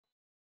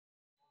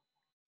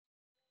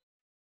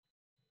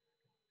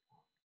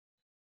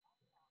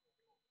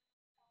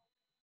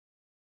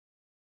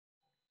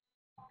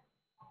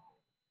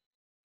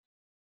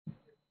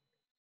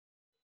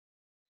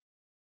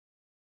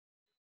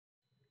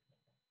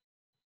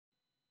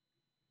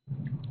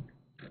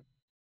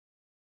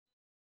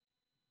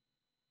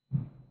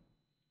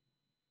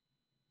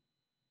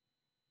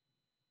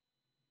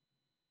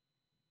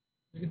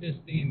Look at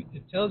this thing.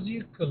 It tells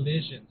you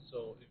collision.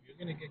 So if you're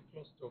going to get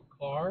close to a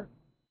car,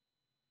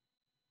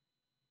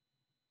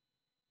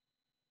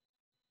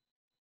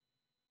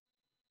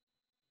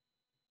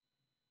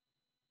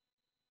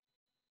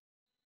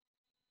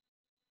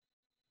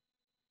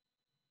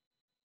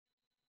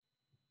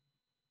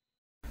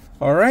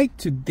 all right,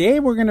 today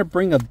we're going to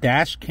bring a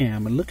dash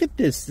cam. And look at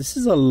this. This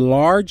is a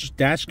large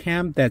dash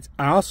cam that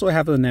I also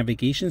have a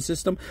navigation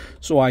system.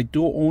 So I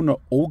do own an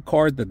old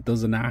car that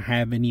does not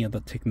have any of the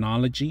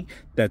technology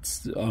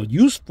that's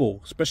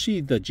useful,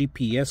 especially the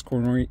GPS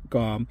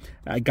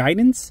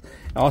guidance.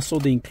 Also,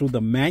 they include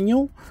the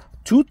manual.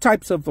 Two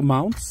types of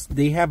mounts.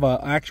 They have an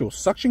actual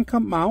suction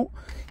cup mount.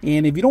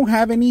 And if you don't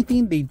have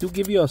anything, they do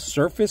give you a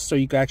surface so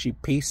you can actually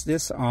paste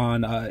this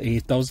on.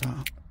 It does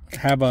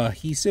have a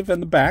adhesive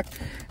in the back.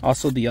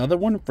 Also the other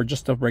one for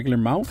just a regular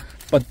mount,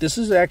 but this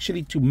is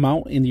actually to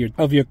mount in your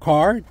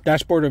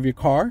dashboard of your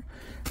car.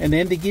 And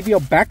then they give you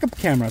a backup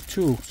camera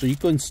too, so you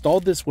can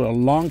install this with a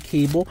long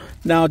cable.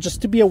 Now,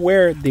 just to be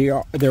aware,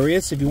 there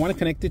is, if you want to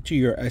connect it to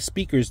your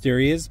speakers, there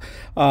is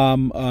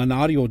an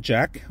audio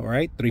jack. All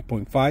right,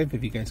 3.5,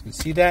 if you guys can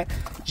see that.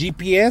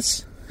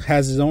 GPS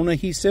has its own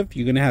adhesive.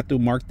 You're gonna have to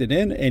mark it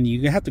in, and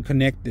you're gonna have to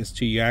connect this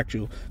to your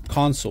actual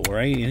console,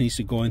 right? It needs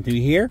to go into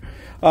here.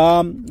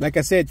 Like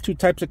I said, two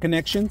types of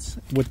connections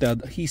with the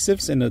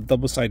adhesives and a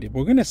double-sided.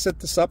 We're gonna set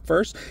this up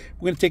first.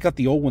 We're gonna take out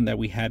the old one that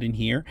we had in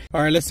here.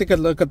 All right, let's take a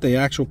look at the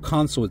actual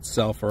console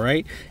itself. All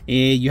right,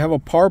 you have a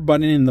power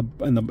button in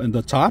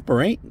the top. All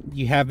right,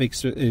 you have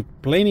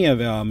plenty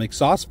of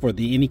exhaust for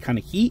any kind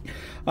of heat.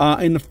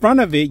 In the front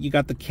of it, you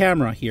got the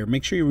camera here.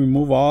 Make sure you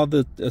remove all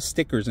the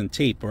stickers and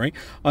tape. All right,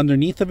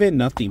 underneath of it,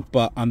 nothing.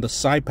 But on the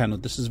side panel,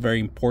 this is very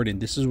important.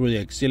 This is where the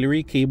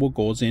auxiliary cable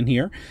goes in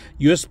here.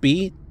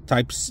 USB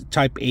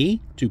type A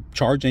to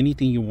charge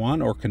anything you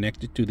want or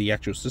connect it to the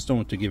actual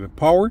system to give it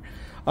power.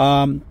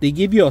 They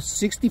give you a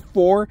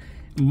 64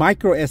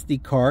 micro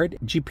SD card,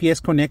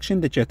 GPS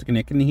connection that you have to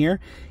connect in here,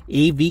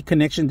 AV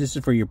connection, this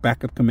is for your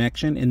backup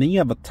connection, and then you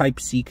have a type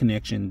C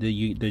connection that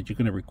you're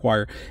going to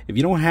require. If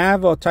you don't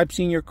have a type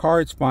C in your car,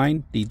 it's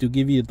fine. They do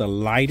give you the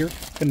lighter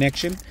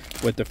connection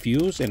with the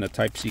fuse and a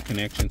type C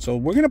connection. So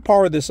we're going to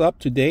power this up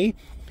today,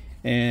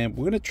 and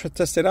we're going to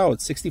test it out.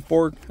 It's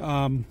 64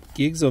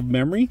 gigs of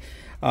memory.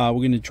 We're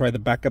going to try the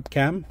backup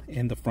cam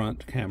and the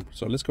front cam.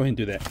 So let's go ahead and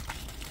do that.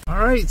 All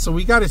right, so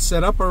we got it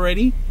set up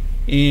already,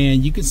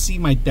 and you can see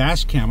my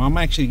dash cam. I'm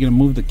actually going to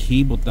move the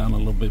cable down a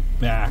little bit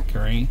back.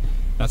 All right,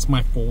 that's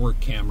my forward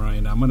camera,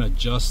 and I'm going to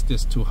adjust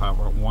this to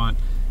however I want.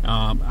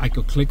 I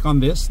could click on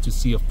this to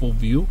see a full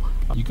view.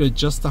 You could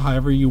adjust it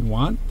however you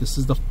want. This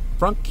is the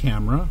front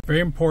camera.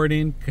 Very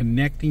important,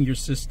 connecting your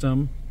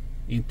system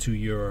into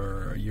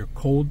your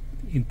code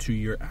into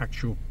your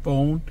actual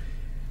phone.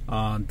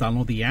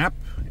 Download the app,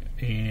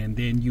 and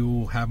then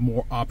you'll have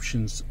more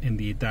options in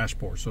the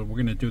dashboard. So we're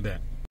going to do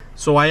that.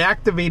 So I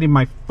activated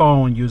my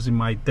phone using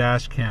my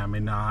dash cam,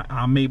 and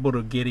I'm able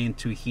to get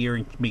into here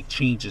and make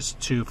changes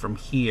too from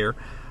here.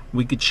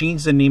 We could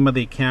change the name of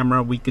the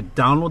camera. We could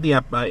download the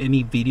app,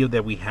 any video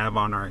that we have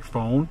on our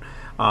phone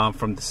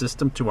from the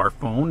system to our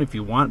phone. If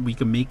you want, we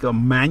can make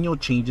manual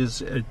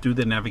changes, do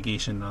the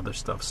navigation and other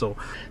stuff. So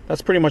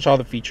that's pretty much all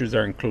the features that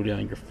are included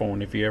on your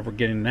phone. If you ever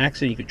get in an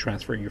accident, you can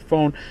transfer your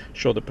phone,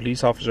 show the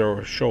police officer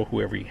or show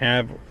whoever you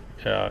have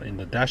in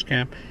the dash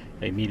cam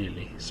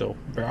immediately. So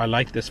I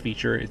like this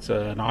feature. It's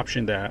an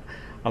option that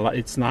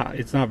it's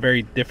not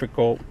very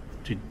difficult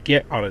to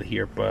get out of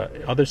here,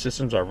 but other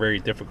systems are very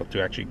difficult to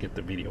actually get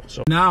the video.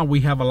 So now we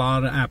have a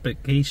lot of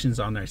applications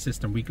on our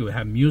system. We could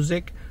have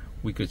music,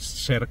 we could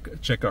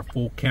check our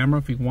full camera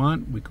if you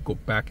want, we could go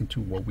back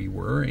into what we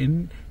were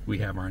in, we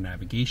have our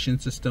navigation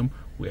system,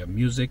 we have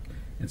music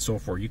and so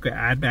forth. You could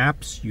add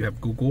apps, you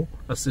have Google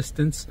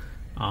Assistants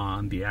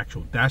on the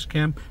actual dash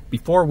cam.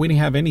 Before, we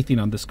didn't have anything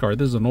on this car.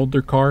 This is an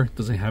older car,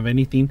 doesn't have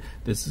anything.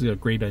 This is a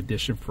great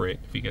addition for it,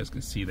 if you guys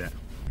can see that.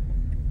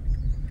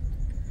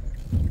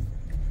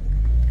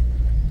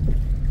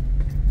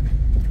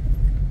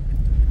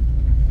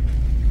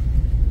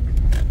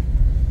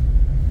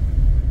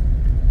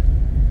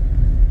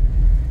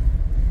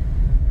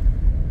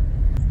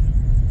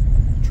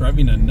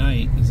 Driving at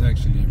night is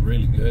actually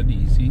really good,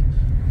 easy.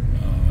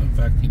 In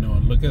fact, you know,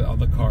 look at all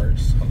the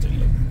cars, how they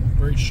look,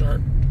 very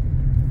sharp.